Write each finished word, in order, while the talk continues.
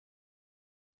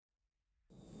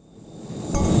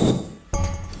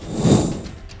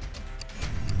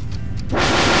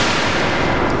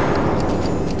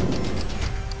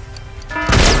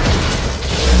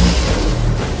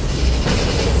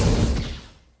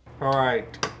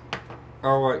Alright.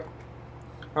 Alright.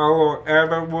 Hello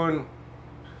everyone.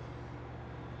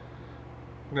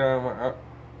 Now,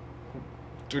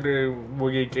 today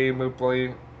we're gonna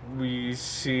play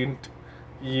Resident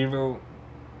Evil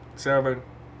 7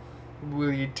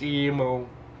 with demo.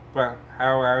 But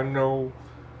how I know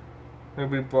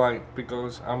we play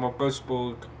because I'm a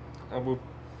Facebook. I will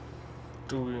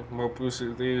do my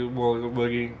personal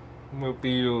working my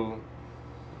video.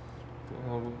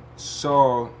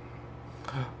 So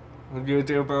you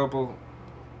tell people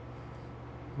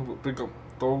because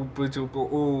don't put you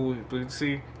go but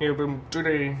see here from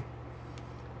today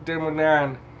demo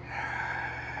 9.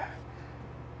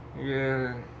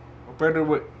 Yeah, by the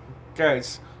way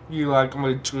guys, you like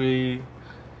my tree.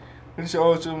 It's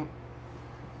awesome.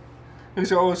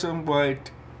 It's awesome, but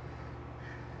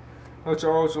it's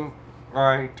awesome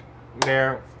right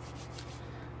now.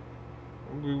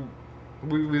 We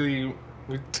really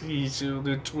we teach you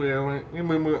the trail.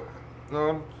 Remember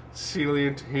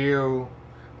Silent Hill,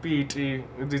 BT,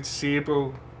 the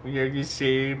simple, yeah, the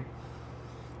same.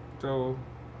 So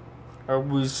I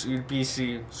was in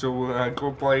PC, so I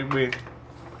go play with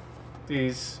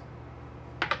this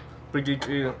pretty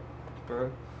cool.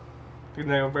 But you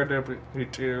know better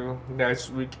until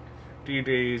next week, 3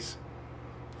 days.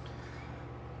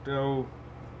 So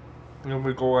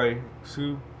we're going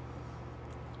to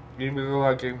if you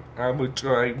like it, I will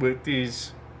try with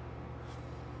this.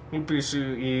 In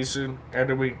PC is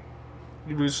anyway.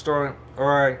 You will start.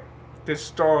 Alright, let's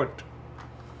start.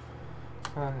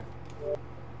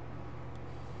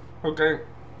 Okay.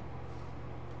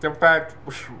 The fact.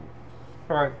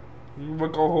 Alright, you will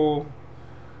go home.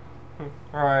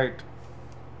 Alright.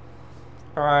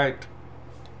 Alright.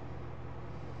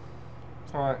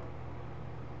 Alright.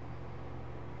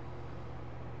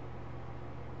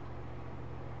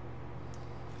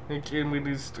 I can't read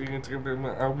these things.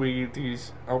 I'll read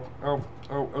these.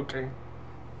 Okay.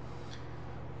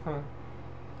 I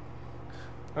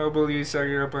believe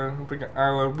sorry about I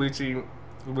love witching.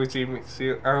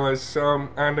 See, I like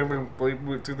some anime play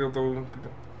with the little.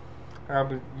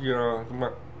 Yeah,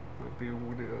 my be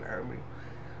with it. I mean,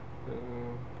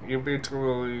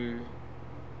 eventually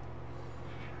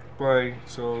play.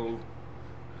 So,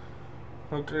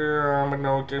 okay, I'm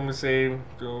not gonna say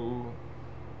so.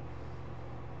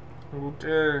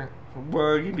 Okay,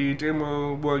 what you need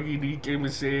demo, what you need game to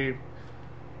say.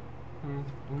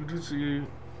 You just see.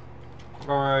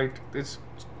 Alright, let's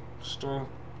start.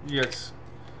 Yes.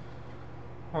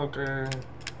 Okay.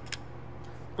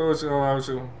 Both allows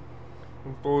you.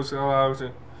 Both allows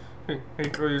you. Hey,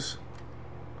 Chris.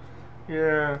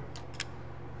 Yeah.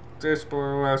 This boy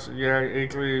allows you. Yeah, hey,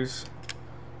 Chris.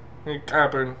 Hey,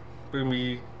 Captain. For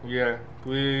me. Yeah,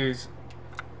 please.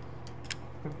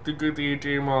 The good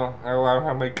demo allow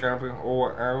how make happen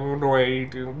or I don't know way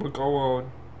to go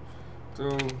on.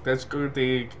 So that's good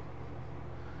thing.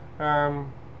 Oh,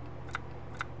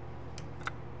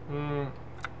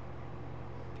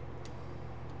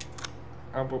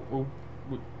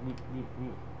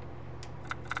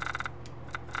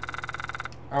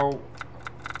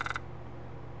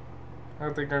 I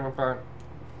think I'm fine.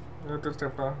 I just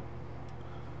have fun.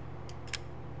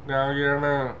 Now you're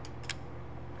gonna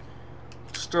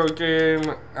start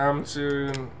game. I'm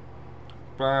soon.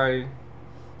 Bye.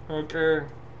 Okay.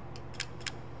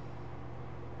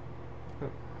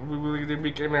 We really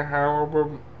became a however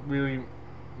really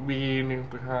beginning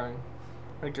behind.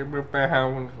 I can prepare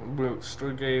how we'll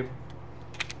start game.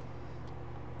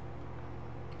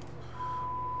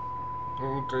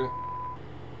 Okay.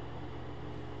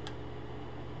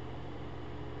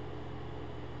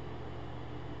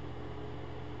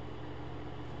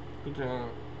 Okay.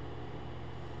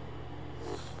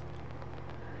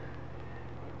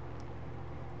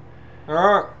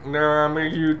 Oh, now I'm a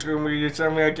YouTube video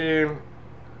something again.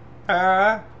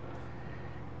 Ah.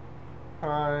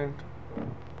 Fine.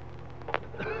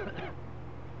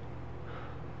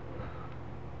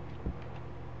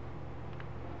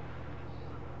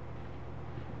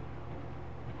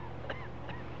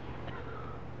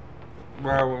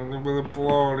 Wow, they really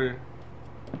bloody.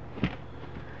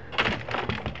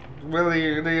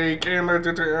 Really, they came out to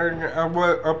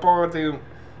a party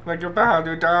like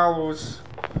 $100.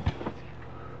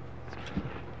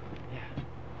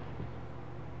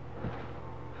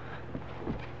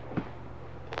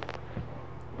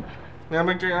 Now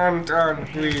I'm done,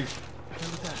 please.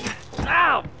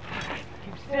 Ow!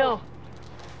 Keep still.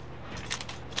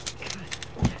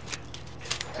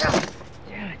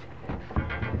 Damn it.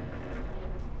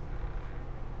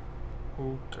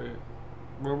 Okay.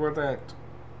 What was that?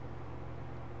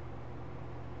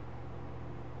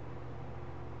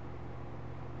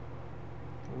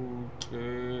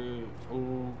 Okay,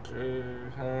 okay,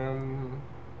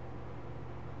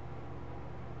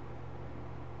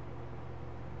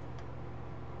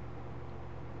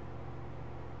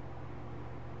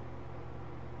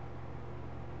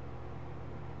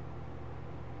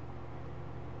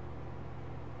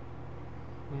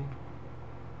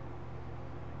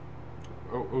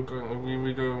 oh, okay,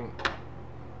 we go.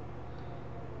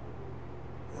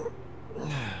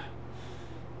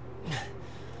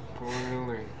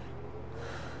 Really?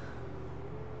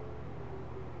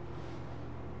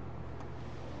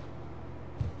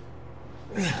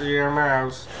 Yeah,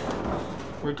 mouse.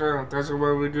 We go. That's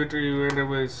what we do to you,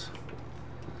 anyways.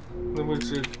 Let me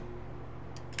see.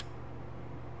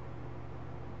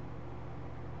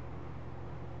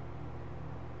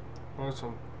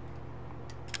 Awesome.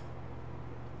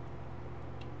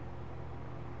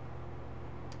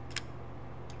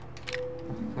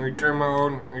 I come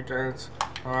on, I guess.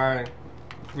 Alright.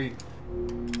 We.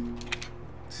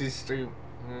 System.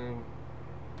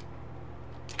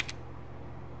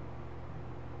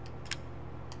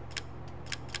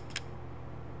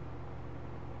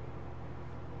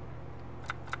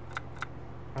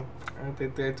 I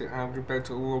think that I'll get back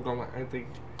to work on I think.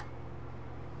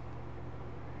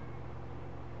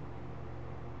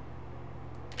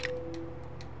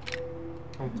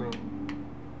 Okay.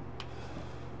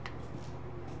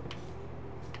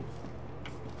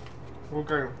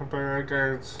 Okay, bye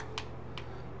guys.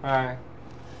 Alright.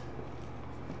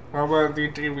 How about the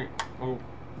TV? Oh.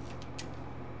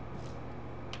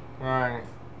 Alright.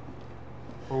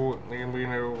 Oh, let me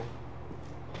know.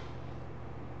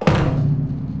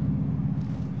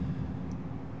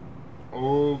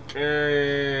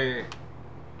 Okay.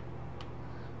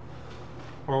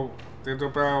 Oh, there's the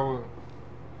power.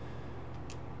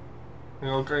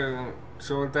 Okay,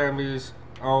 so that means,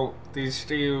 oh, these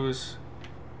steels.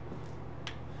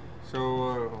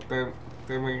 So, that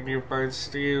make you buy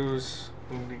steels.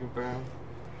 You can buy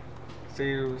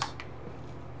steels.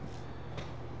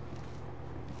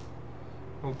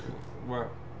 Okay, wow.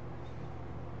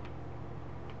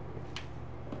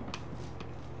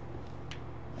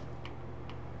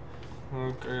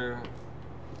 Okay.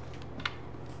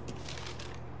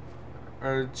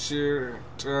 I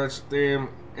charge them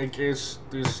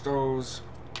against the stoves.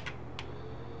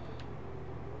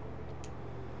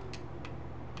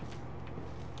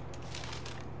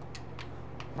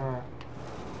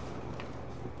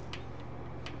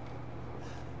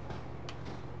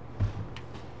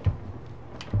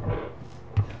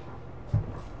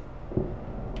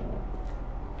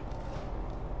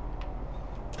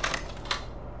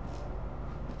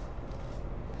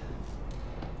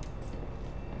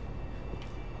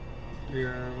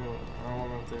 Yeah, I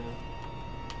want to think.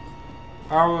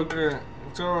 I will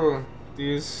so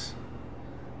this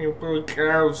people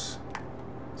cows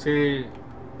see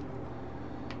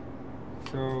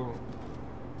so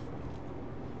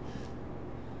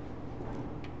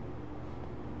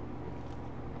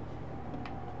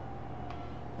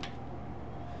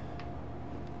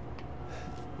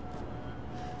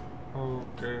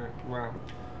okay, wow.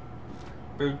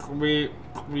 Big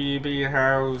creepy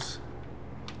house.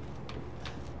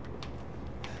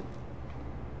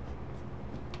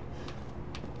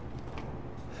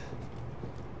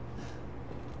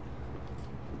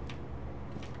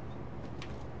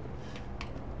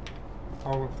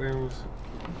 All of those.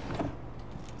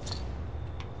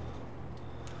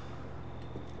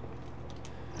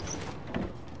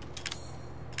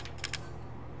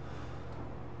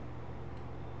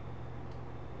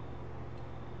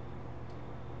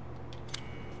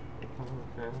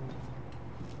 Okay.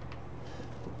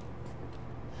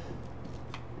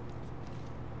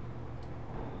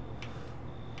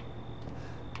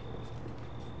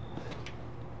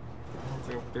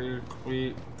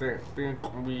 Big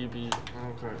creepy.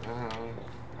 Okay,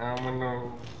 I don't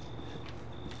know.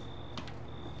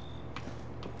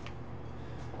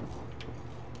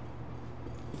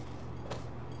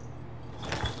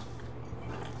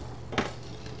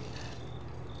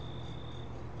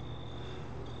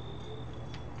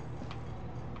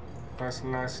 That's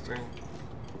nasty.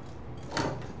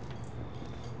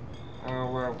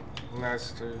 Oh well,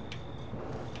 nasty.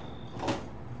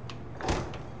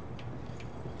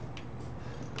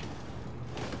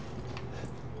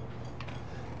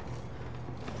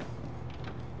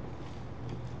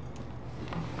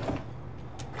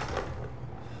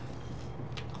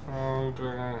 Oh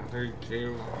god, thank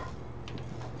you.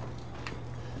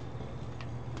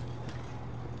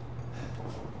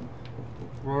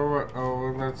 What?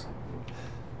 Oh, that's.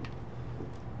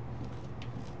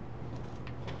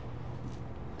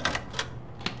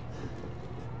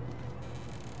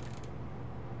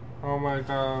 Oh my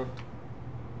god.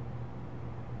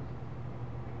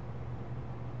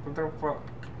 What the fuck?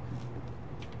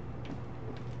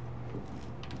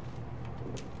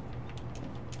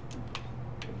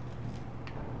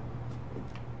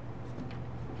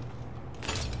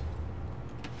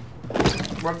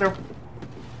 What the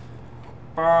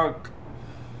fuck?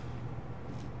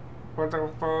 What the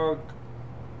fuck?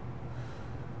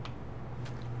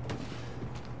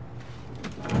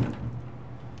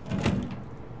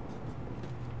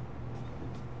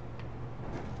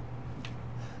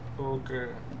 Okay.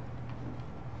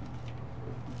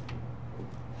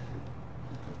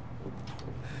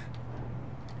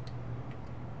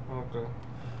 Okay.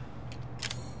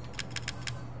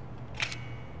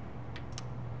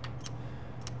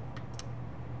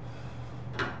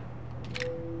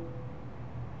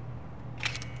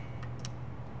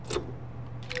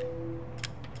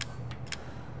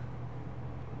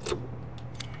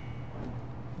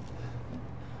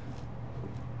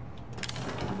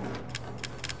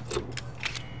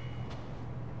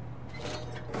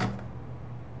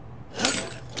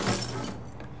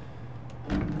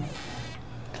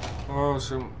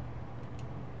 Awesome.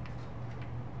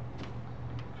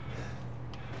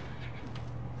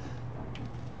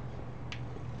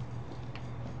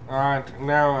 Alright,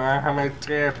 now I have my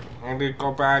tape and then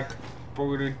go back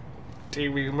for the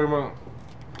TV remote.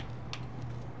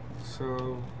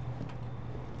 So.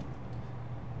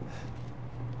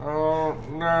 Oh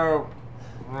no.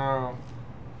 No.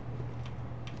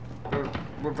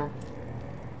 What the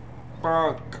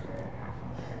fuck?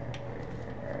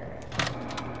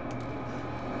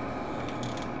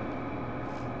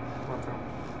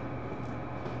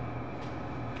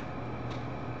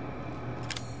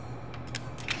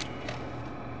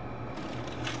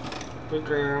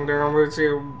 Okay, and then I'm gonna see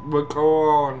what go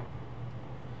on.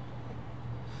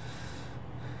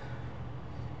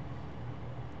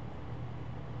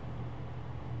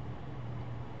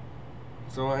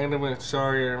 So anyway,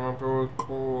 sorry, I'm very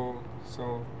cold.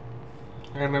 So,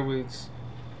 anyways.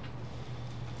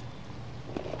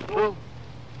 Who?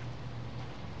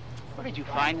 Where did you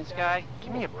find this guy?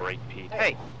 Give me a break, Pete.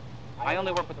 Hey, I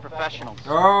only work with professionals.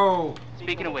 Oh!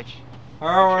 Speaking of which,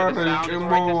 Oh, sure the sound is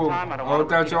right this time? I don't oh, wanna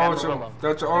that's repeat awesome. Amarillo.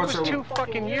 That's That was awesome. 2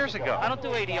 fucking years ago. I don't do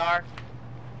ADR.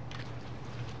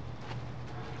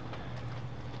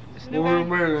 This new guy?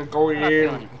 We're going I'm not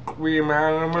feeling in. it. We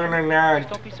man, I'm gonna Just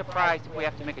nod. don't be surprised if we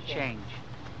have to make a change.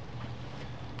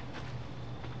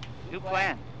 New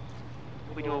plan.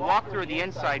 We do a walkthrough of the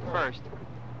inside first,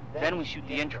 then we shoot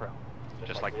the intro.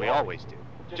 Just like we always do.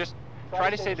 Just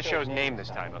try to say the show's name this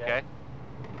time, okay?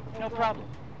 No problem.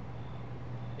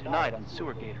 Tonight on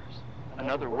Sewer Gators,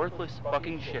 another worthless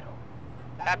fucking shithole.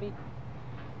 Happy?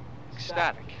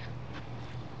 Ecstatic.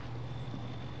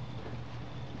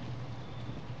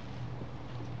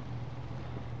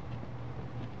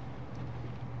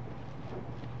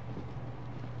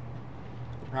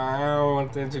 I don't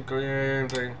want them to go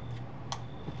anything.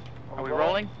 Are we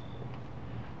rolling?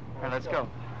 Alright, let's go.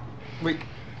 Wait.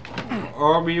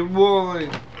 I'll be rolling.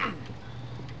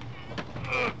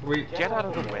 Wait. Get out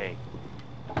of the way.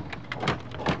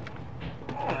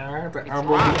 I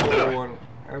won't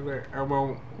record. I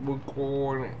won't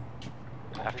record it.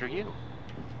 After you.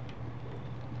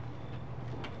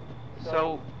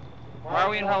 So, why are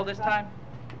we in hell this time?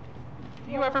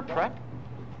 Do you ever prep?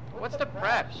 What's the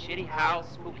prep? Shitty house,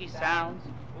 spooky sounds?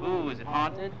 Ooh, is it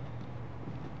haunted?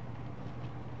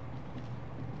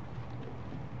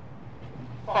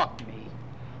 Fuck me.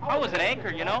 I was an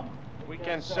anchor, you know?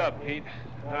 Weekend sub, Pete.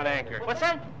 Not anchor. What's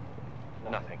that?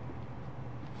 Nothing.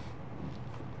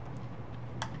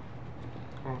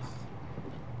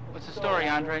 What's the story,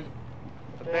 Andre?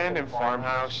 Abandoned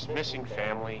farmhouse, missing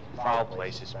family, foul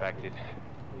play suspected.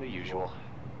 The usual.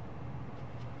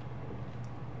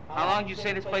 How long did you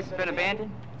say this place has been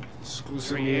abandoned?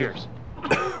 Exclusive 3 years.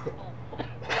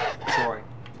 Sorry.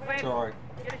 Wait, Sorry.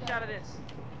 get a shot of this.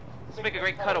 Let's make a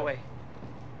great cutaway.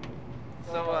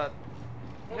 So,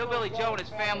 Hillbilly Joe and his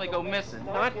family go missing.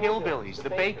 Not hillbillies, the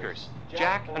Bakers.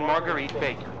 Jack and Marguerite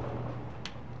Baker.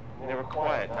 They were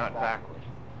quiet, not backward.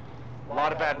 A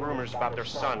lot of bad rumors about their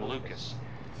son, Lucas.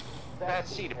 Bad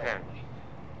seed, apparently.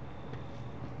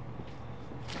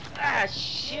 Ah,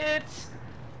 shit!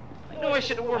 I know I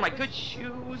should have worn my good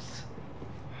shoes.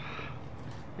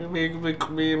 You make me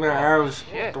clean the house.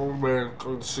 Shit. Don't wear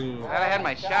good shoes. Glad I had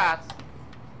my shots.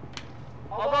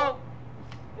 Although,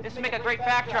 this would make a great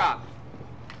backdrop.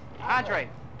 Andre,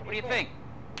 what do you think?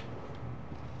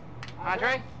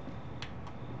 Andre?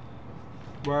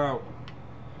 Wow.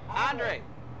 Andre!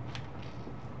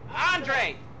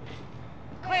 Andre!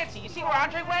 Clancy, you see where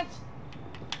Andre went?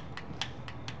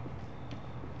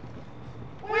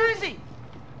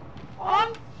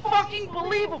 Unfucking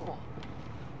believable.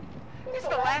 This is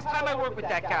the last time I work with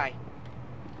that guy.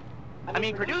 I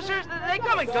mean, producers, they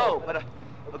come and go, but a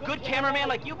good cameraman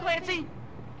like you, Clancy,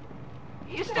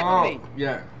 you stick with me.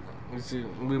 Yeah. You see,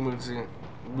 we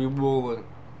rolling.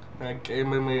 I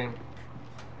came in.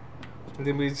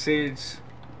 The message.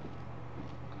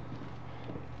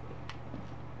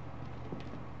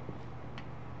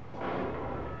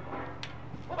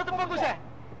 What the fuck was that?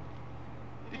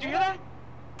 Did you hear that?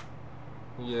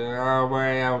 Yeah, I'll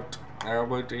way out. I'll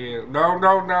wait to hear. No,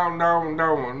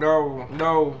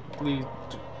 please.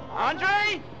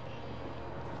 Andre?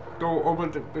 Don't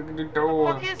open the Where the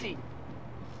door. fuck is he?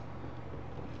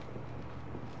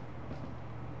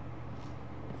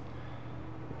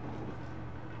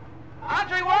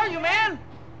 Andre, where are you, man?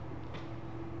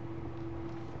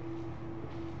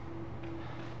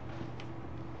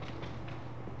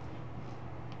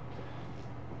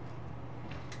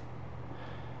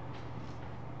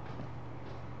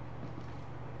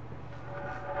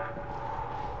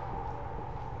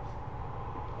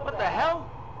 What the hell?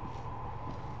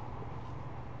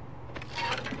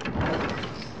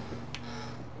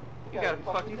 You gotta be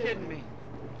fucking kidding me.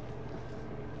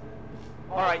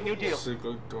 Alright, new deal.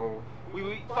 Secret door.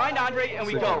 We find Andre and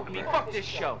we go. I mean, fuck this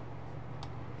show.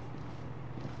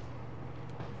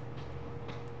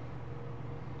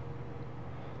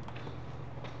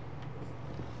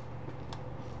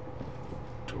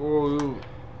 Oh,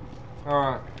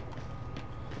 alright.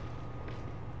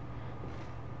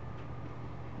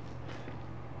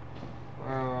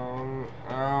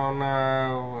 Oh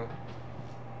no.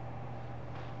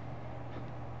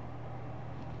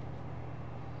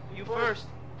 You first.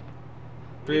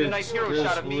 You need a nice hero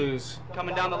shot of me please.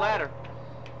 coming down the ladder.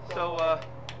 So,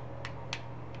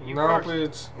 you No,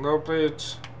 first. bitch. No,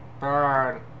 bitch.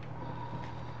 Fine.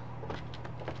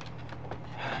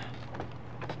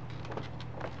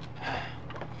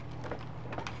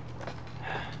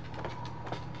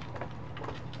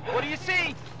 What do you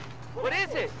see? What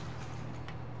is it?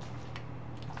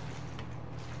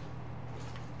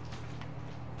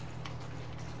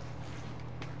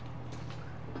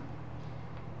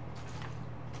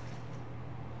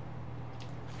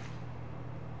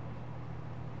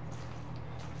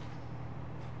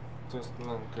 Just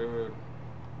not good.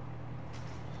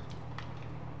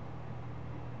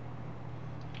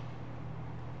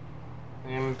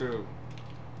 Into.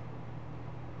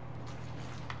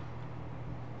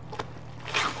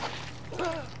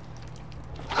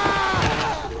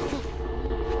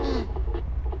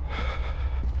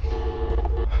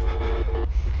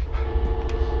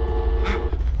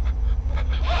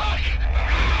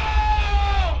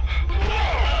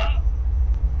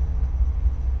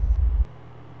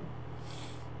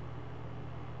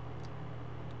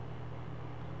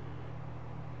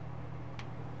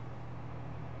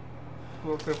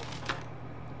 Okay.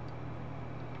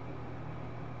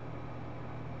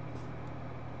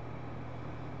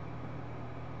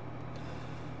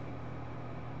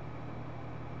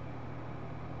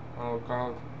 Oh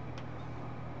God.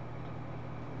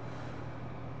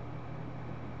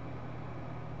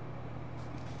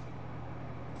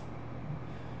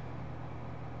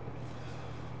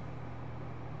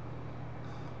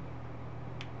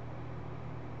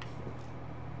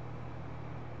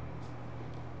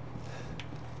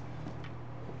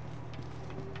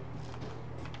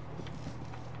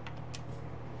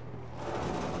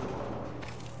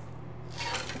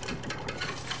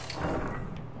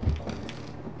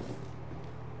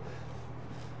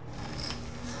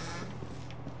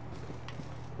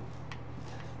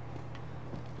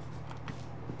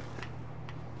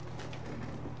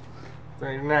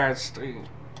 Very nasty.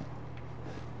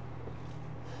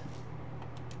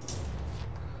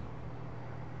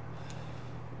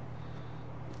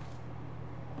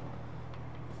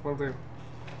 What the?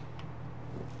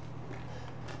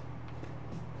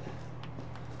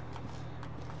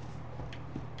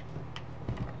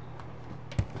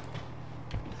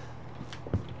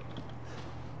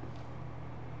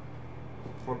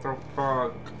 What the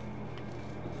fuck?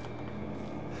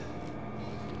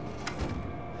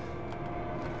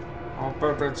 I'll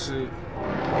bet that shit.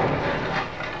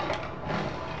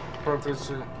 Bet that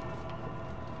shit.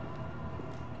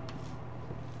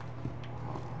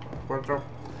 What the?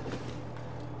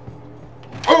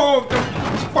 Oh, the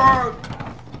fuck!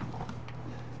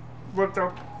 What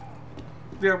the?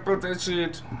 Yeah, bet that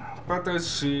shit. Bet that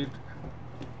shit.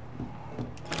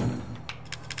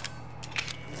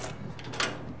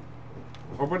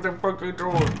 Open the fucking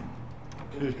door.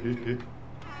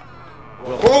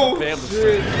 Well, Oh, family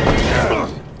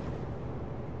shit!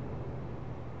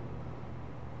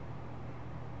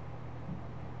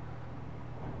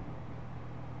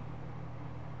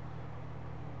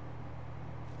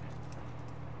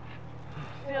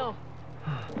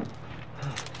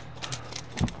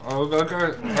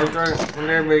 Okay, and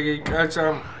then we got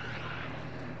some.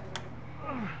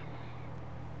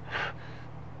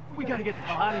 We gotta get the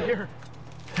hell out of here.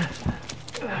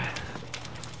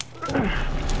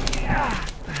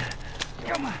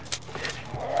 Come on.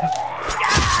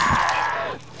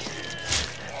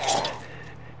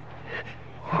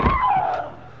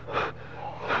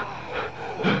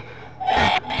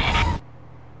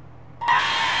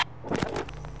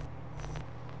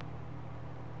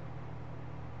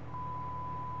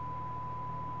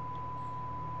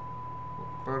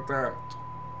 About that.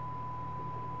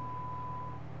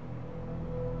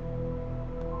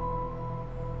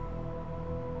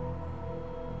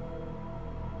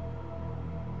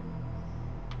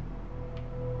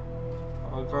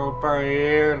 I'll go by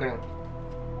here then.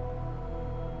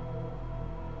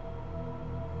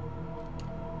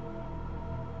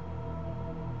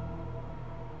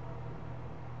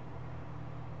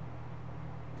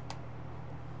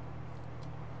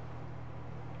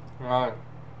 Right.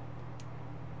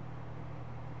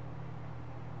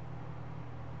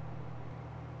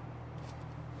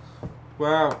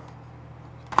 Well,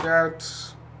 that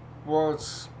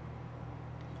was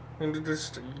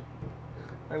interesting.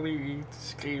 I need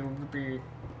this game to be.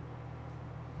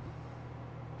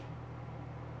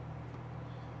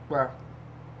 Well,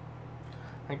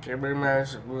 I can't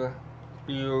imagine what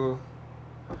feel.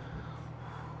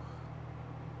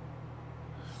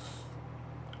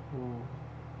 Ooh,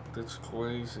 that's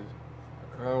crazy.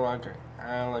 I don't like it.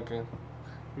 I don't like it.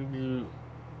 If you.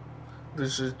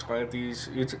 This is 20s,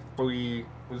 it's free,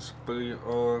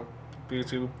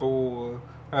 beautiful,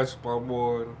 that's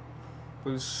one,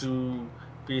 pursue,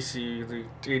 busy, the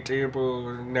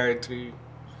table, 90,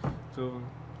 so,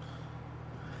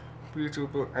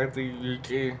 beautiful, I think you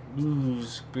can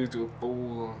lose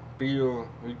beautiful, feel,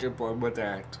 you can play with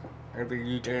that, I think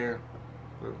you can,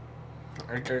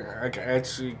 I can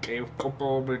actually get a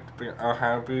couple, but I'll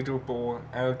have beautiful,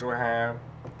 I don't have,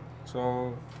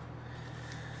 so,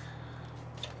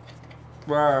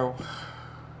 wow.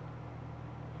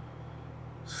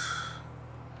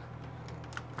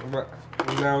 But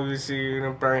now you see in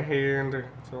the right hand,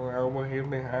 so I want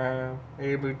him to have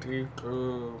able to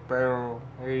barrel,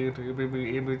 able to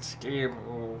be able to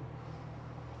scam.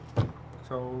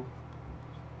 So,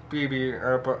 maybe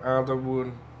other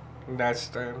one that's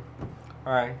done.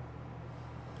 Alright.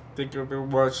 Thank you for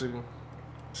watching.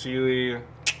 See you later.